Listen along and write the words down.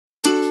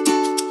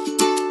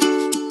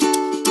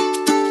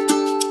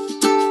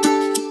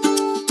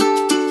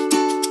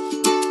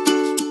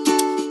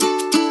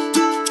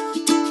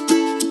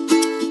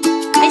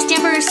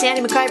Sandy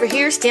MacIver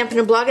here, Stampin'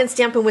 and Bloggin',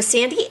 Stampin' with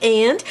Sandy,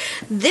 and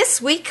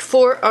this week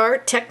for our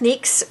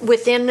techniques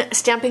within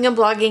Stamping and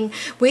Blogging,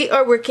 we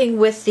are working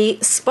with the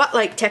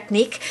Spotlight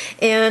technique,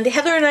 and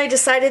Heather and I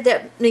decided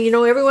that,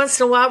 every once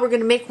in a while we're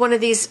going to make one of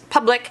these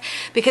public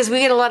because we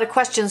get a lot of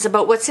questions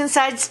about what's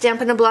inside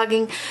Stampin' and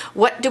Blogging,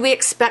 what do we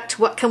expect,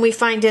 what can we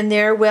find in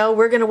there. Well,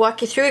 we're going to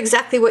walk you through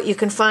exactly what you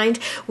can find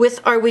with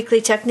our weekly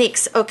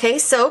techniques. Okay,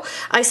 so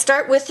I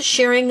start with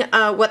sharing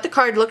what the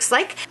card looks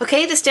like.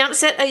 Okay, the stamp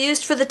set I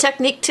used for the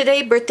technique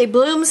today, Birthday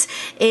Blooms,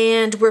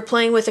 and we're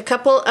playing with a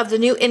couple of the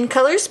new in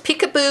colors,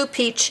 Peekaboo,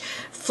 Peach,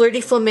 Flirty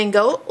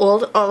Flamingo,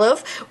 Old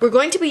Olive. We're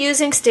going to be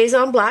using Stays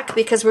on Black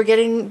because we're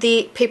getting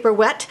the paper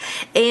wet,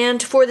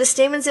 and for the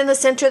stamens in the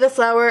center of the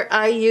flower,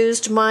 I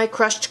used my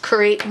crushed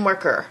curry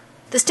marker.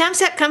 The stamp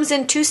set comes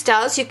in two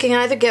styles. You can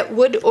either get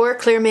wood or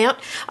clear mount.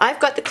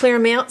 I've got the clear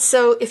mount,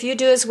 so if you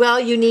do as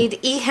well, you need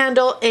E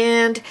handle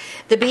and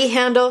the B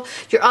handle.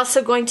 You're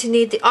also going to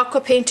need the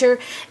aqua painter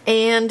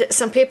and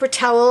some paper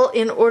towel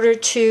in order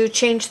to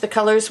change the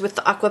colors with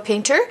the aqua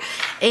painter,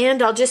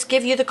 and I'll just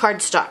give you the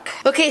cardstock.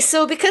 Okay,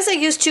 so because I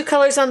used two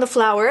colors on the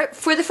flower,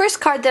 for the first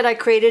card that I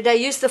created, I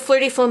used the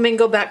Flirty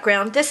Flamingo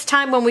background. This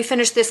time when we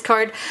finish this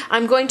card,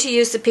 I'm going to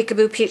use the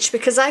Peekaboo Peach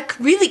because I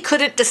really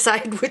couldn't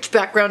decide which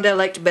background I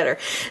liked better.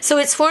 So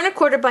it's 4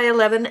 1/4 by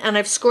 11, and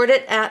I've scored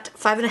it at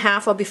 5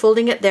 1/2. I'll be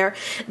folding it there.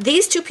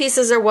 These two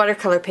pieces are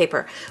watercolor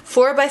paper,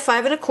 4 by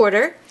 5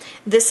 1/4.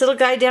 This little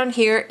guy down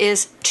here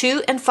is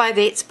 2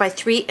 5/8 by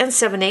 3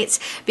 7/8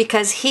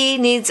 because he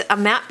needs a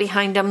mat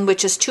behind him,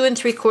 which is 2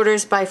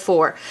 3/4 by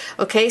 4.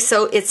 Okay,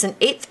 so it's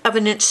 1/8 of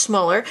an inch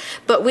smaller,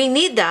 but we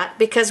need that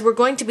because we're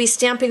going to be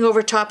stamping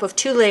over top of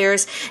 2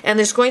 layers, and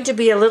there's going to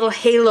be a little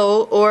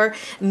halo or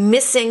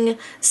missing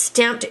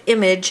stamped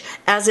image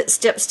as it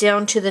steps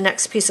down to the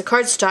next piece of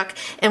cardstock,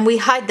 and we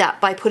hide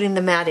that by putting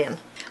the mat in.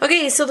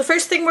 Okay, so the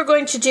first thing we're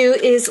going to do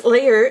is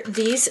layer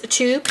these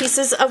two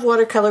pieces of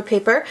watercolor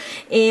paper,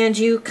 and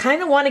you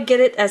kind of want to get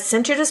it as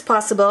centered as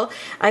possible.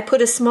 I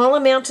put a small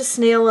amount of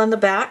snail on the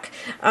back.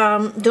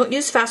 Don't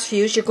use fast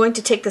fuse, you're going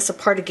to take this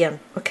apart again,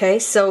 okay?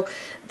 So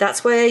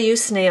that's why I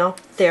use snail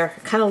there.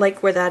 Kind of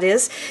like where that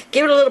is.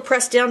 Give it a little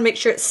press down, make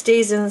sure it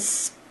stays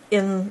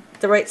in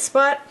the right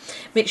spot.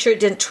 Make sure it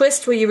didn't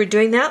twist where you were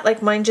doing that,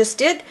 like mine just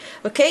did.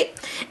 Okay,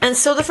 and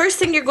so the first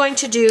thing you're going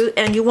to do,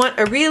 and you want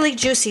a really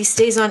juicy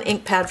Stays On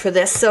ink pad for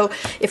this, so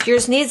if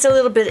yours needs a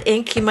little bit of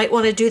ink, you might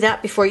want to do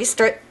that before you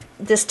start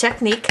this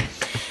technique.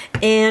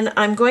 And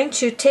I'm going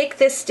to take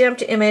this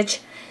stamped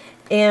image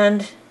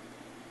and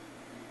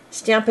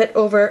stamp it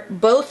over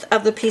both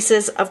of the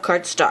pieces of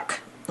cardstock.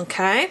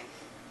 Okay?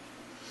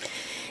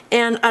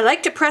 And I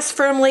like to press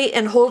firmly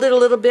and hold it a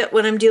little bit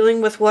when I'm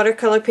dealing with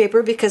watercolor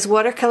paper because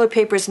watercolor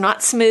paper is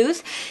not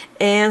smooth,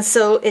 and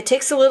so it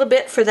takes a little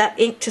bit for that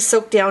ink to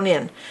soak down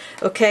in.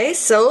 Okay,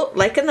 so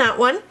like in that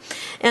one.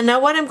 And now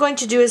what I'm going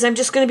to do is I'm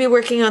just going to be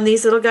working on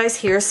these little guys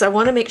here, so I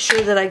want to make sure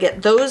that I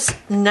get those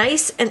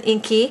nice and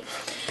inky.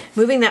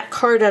 Moving that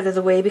card out of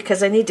the way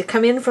because I need to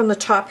come in from the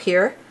top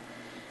here.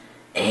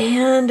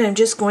 And I'm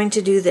just going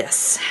to do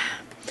this.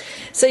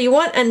 So you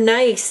want a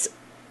nice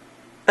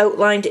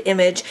outlined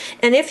image,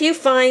 and if you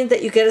find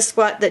that you get a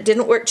spot that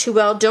didn't work too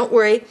well, don't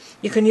worry,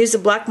 you can use a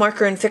black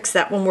marker and fix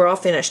that when we're all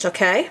finished.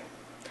 Okay,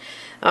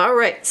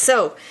 alright,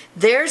 so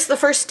there's the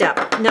first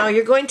step. Now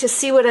you're going to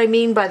see what I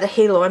mean by the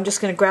halo. I'm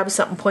just going to grab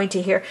something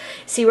pointy here.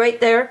 See right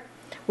there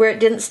where it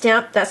didn't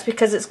stamp? That's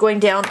because it's going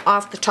down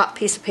off the top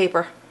piece of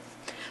paper.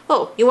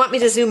 Oh, you want me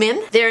to zoom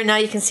in? There, now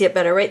you can see it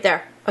better right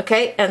there.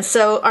 Okay, and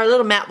so our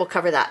little mat will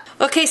cover that.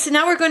 Okay, so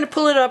now we're going to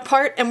pull it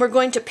apart and we're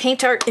going to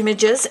paint our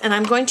images, and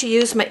I'm going to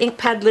use my ink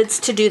pad lids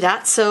to do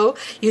that. So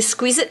you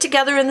squeeze it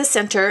together in the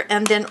center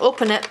and then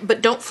open it,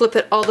 but don't flip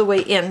it all the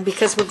way in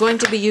because we're going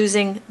to be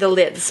using the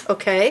lids,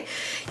 okay?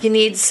 You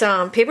need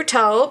some paper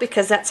towel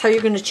because that's how you're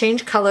going to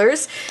change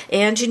colors,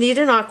 and you need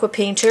an aqua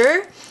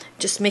painter.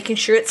 Just making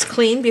sure it's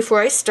clean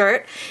before I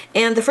start.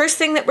 And the first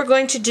thing that we're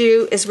going to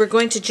do is we're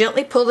going to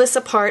gently pull this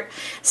apart,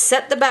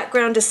 set the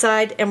background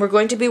aside, and we're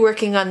going to be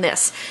working on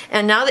this.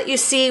 And now that you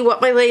see what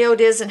my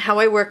layout is and how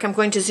I work, I'm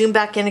going to zoom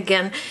back in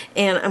again,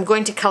 and I'm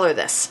going to color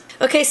this.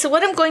 Okay, so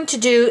what I'm going to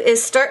do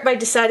is start by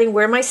deciding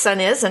where my sun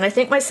is, and I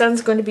think my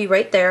sun's going to be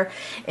right there.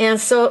 And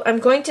so I'm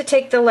going to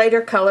take the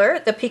lighter color,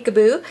 the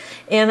Peekaboo,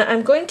 and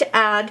I'm going to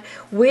add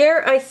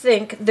where I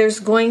think there's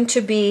going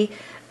to be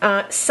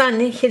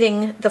sun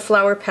hitting the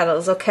flower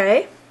petals,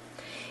 okay?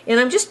 And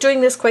I'm just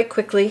doing this quite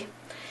quickly.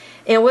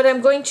 And what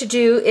I'm going to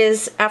do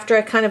is, after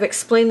I kind of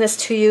explain this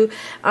to you,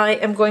 I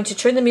am going to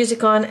turn the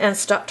music on and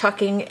stop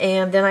talking,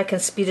 and then I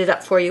can speed it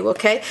up for you,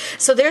 okay?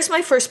 So there's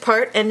my first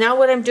part, and now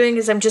what I'm doing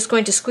is I'm just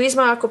going to squeeze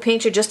my aqua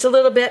painter just a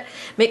little bit,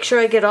 make sure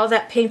I get all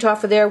that paint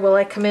off of there while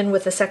I come in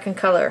with the second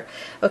color,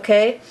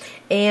 okay?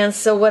 And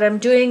so what I'm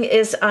doing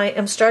is I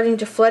am starting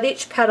to flood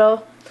each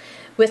petal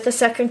with the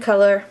second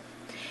color,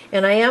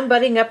 and I am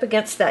butting up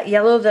against that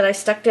yellow that I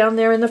stuck down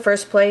there in the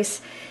first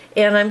place,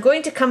 and I'm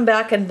going to come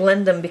back and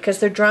blend them because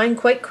they're drying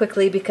quite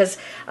quickly because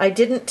I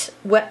didn't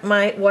wet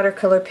my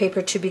watercolor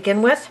paper to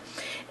begin with,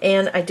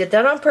 and I did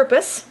that on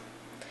purpose.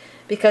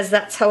 because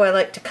that's how I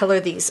like to color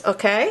these,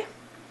 okay?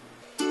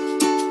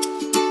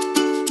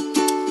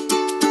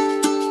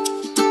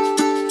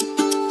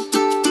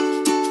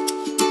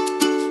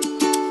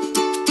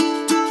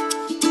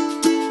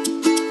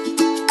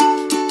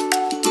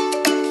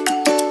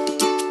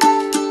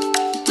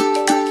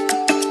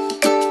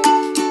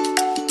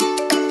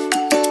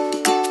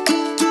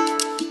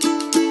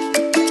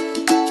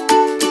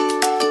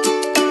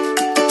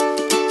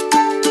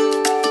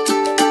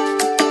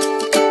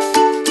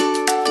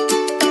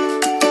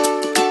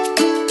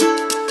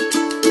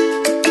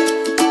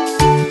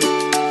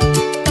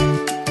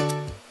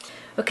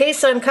 Okay,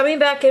 so I'm coming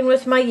back in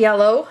with my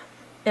yellow,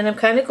 and I'm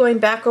kind of going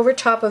back over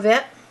top of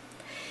it,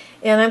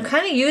 and I'm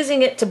kind of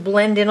using it to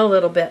blend in a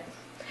little bit.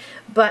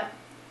 But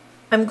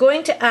I'm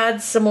going to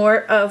add some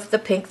more of the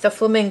pink, the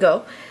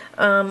flamingo.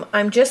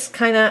 I'm just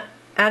kind of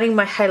adding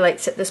my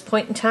highlights at this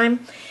point in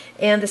time,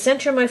 and the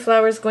center of my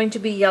flower is going to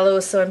be yellow,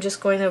 so I'm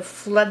just going to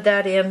flood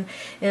that in,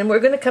 and we're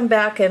going to come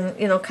back and,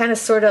 you know, kind of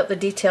sort out the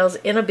details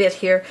in a bit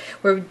here.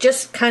 We're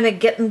just kind of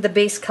getting the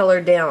base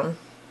color down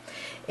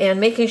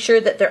and making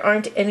sure that there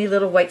aren't any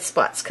little white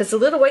spots, because the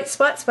little white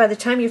spots, by the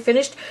time you're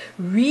finished,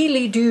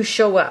 really do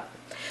show up.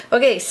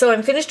 Okay, so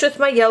I'm finished with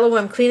my yellow.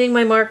 I'm cleaning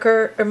my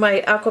marker, or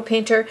my aqua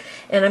painter,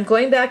 and I'm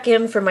going back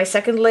in for my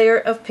second layer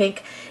of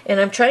pink, and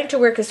I'm trying to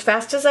work as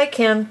fast as I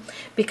can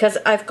because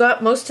I've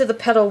got most of the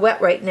petal wet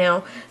right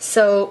now.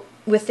 So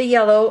with the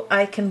yellow,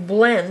 I can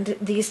blend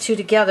these two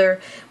together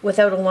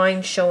without a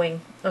line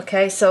showing.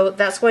 Okay, so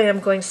that's why I'm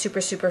going super,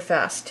 super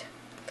fast.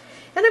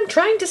 And I'm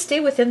trying to stay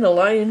within the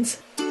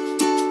lines.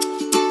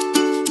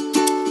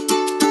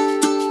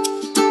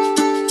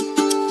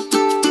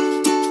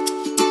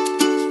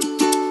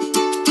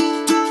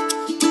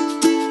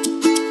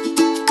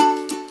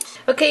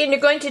 Okay, and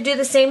you're going to do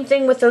the same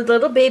thing with the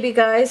little baby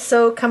guys,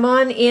 so come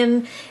on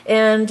in,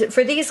 and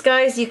for these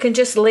guys you can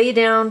just lay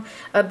down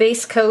a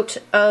base coat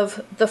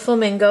of the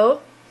flamingo.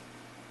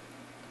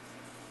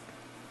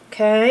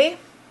 Okay,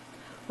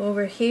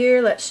 over here,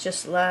 let's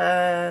just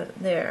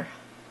there.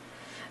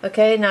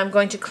 Okay, now I'm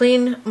going to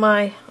clean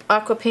my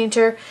aqua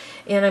painter,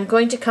 and I'm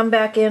going to come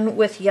back in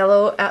with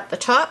yellow at the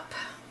top.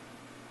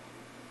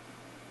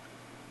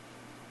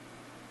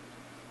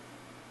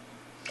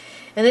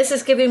 And this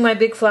is giving my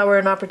big flower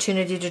an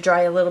opportunity to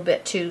dry a little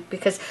bit too,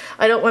 because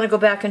I don't want to go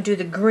back and do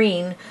the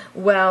green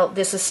while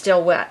this is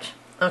still wet.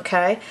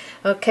 Okay?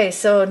 Okay,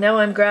 so now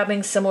I'm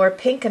grabbing some more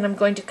pink, and I'm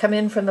going to come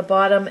in from the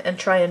bottom and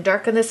try and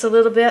darken this a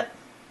little bit.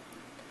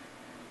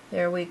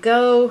 There we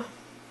go.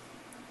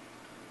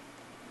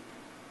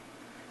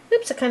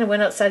 Oops, I kind of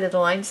went outside of the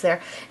lines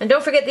there. And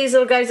don't forget these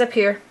little guys up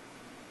here.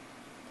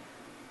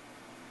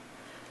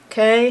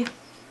 Okay.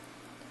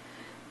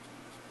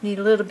 Need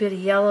a little bit of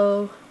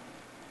yellow.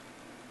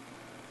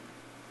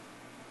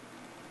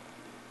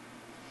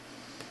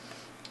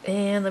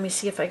 And let me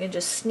see if I can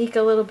just sneak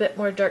a little bit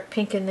more dark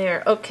pink in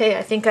there. Okay,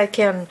 I think I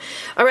can.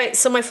 Alright,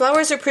 so my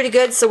flowers are pretty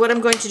good, so what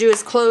I'm going to do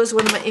is close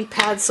one of my ink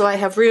pads so I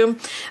have room.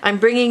 I'm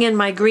bringing in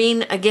my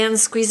green, again,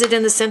 squeeze it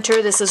in the center.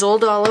 This is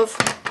Old Olive.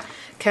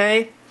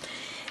 Okay,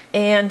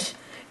 and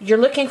you're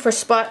looking for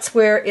spots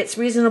where it's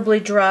reasonably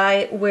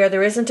dry, where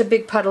there isn't a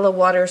big puddle of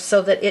water,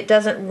 so that it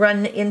doesn't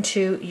run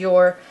into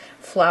your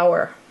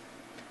flower.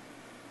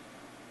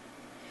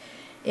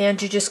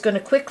 And you're just going to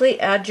quickly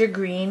add your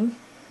green.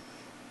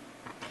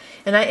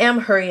 And I am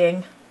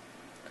hurrying.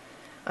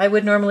 I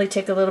would normally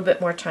take a little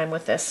bit more time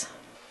with this.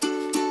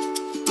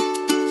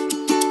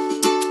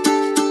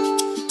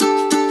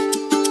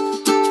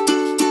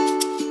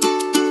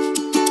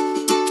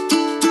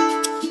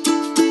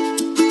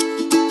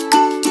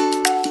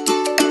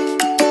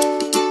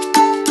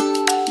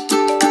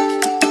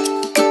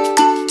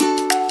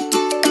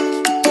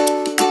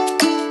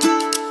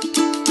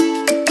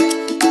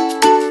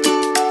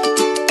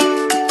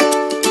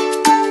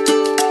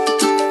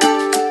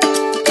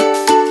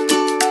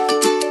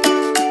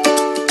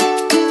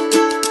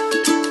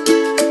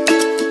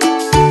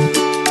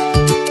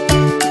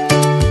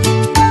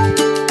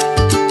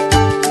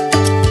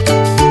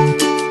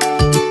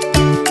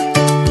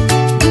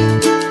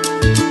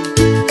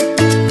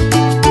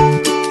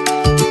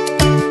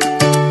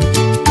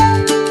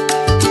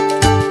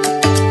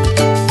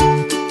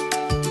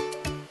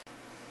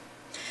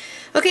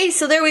 Okay,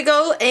 so there we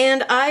go,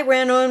 and I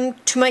ran on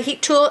to my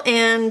heat tool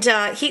and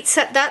heat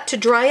set that to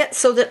dry it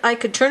so that I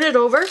could turn it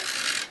over.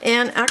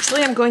 And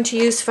actually I'm going to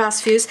use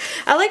Fast Fuse.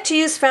 I like to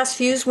use Fast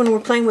Fuse when we're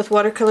playing with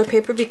watercolor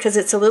paper because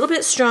it's a little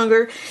bit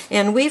stronger,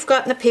 and we've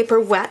gotten the paper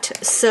wet,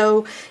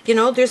 so you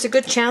know there's a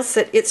good chance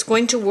that it's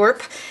going to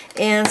warp,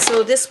 and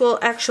so this will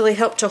actually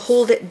help to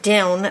hold it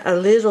down a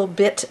little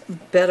bit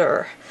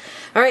better.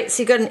 Alright,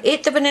 so you got an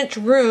 1/8 of an inch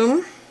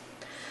room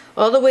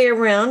all the way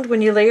around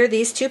when you layer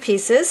these two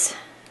pieces.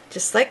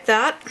 Just like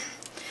that.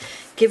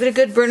 Give it a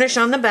good burnish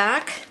on the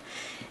back,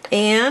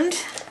 and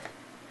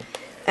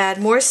add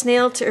more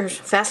or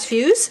Fast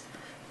Fuse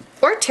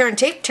or Tear and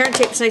Tape. Tear and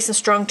Tape's nice and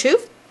strong too.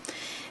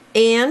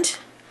 And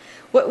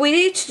What we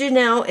need to do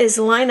now is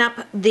line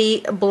up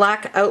the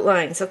black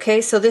outlines,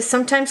 okay? So this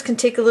sometimes can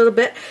take a little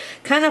bit.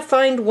 Kind of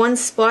find one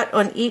spot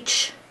on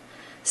each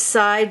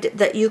side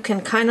that you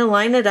can kind of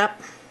line it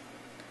up.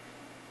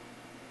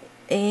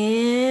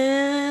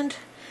 And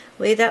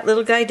lay that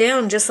little guy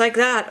down just like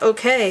that.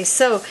 Okay,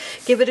 so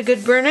give it a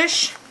good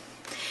burnish.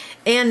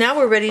 And now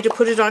we're ready to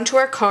put it onto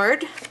our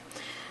card.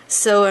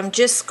 So I'm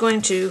just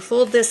going to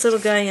fold this little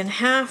guy in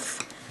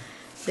half.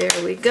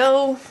 There we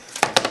go.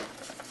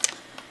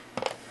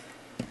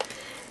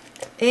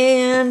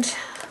 And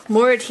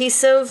more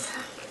adhesive.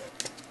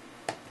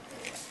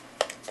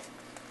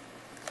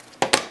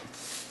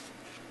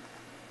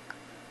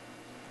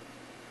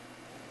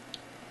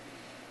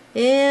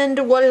 And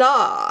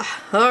voila!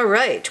 All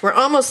right, we're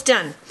almost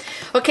done.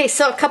 Okay,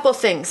 so a couple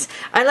things.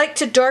 I like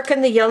to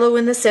darken the yellow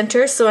in the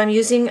center, so I'm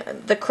using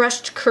the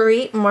crushed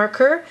curry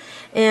marker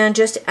and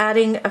just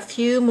adding a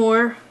few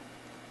more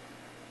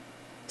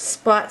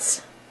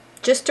spots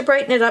just to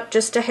brighten it up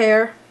just a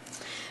hair.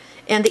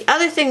 And the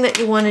other thing that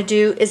you want to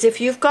do is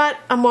if you've got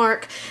a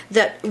mark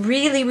that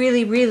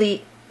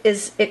really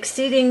is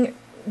exceeding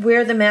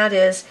where the mat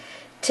is,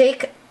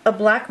 take a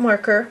black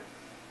marker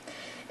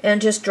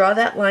and just draw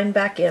that line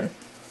back in.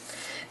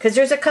 Because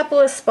there's a couple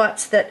of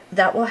spots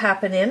that will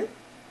happen in.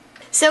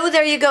 So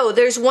there you go.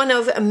 There's one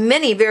of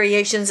many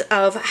variations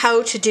of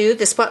how to do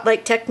the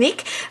spotlight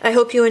technique. I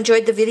hope you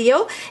enjoyed the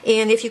video.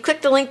 And if you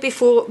click the link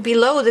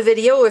below the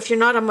video, or if you're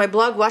not on my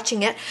blog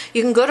watching it,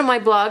 you can go to my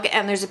blog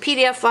and there's a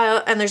PDF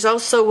file and there's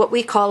also what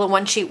we call a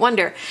one-sheet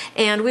wonder.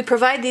 And we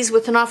provide these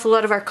with an awful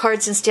lot of our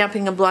cards in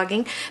Stamping and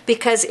Blogging,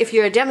 because if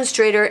you're a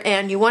demonstrator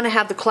and you want to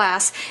have the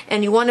class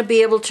and you want to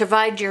be able to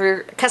provide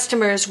your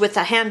customers with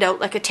a handout,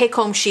 like a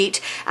take-home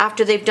sheet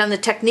after they've done the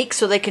technique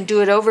so they can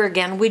do it over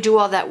again, we do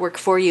all that work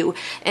for you.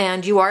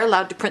 And you are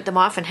allowed to print them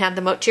off and hand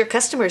them out to your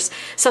customers.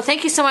 So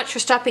thank you so much for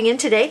stopping in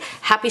today.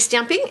 Happy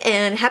stamping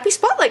and happy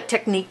spotlight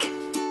technique.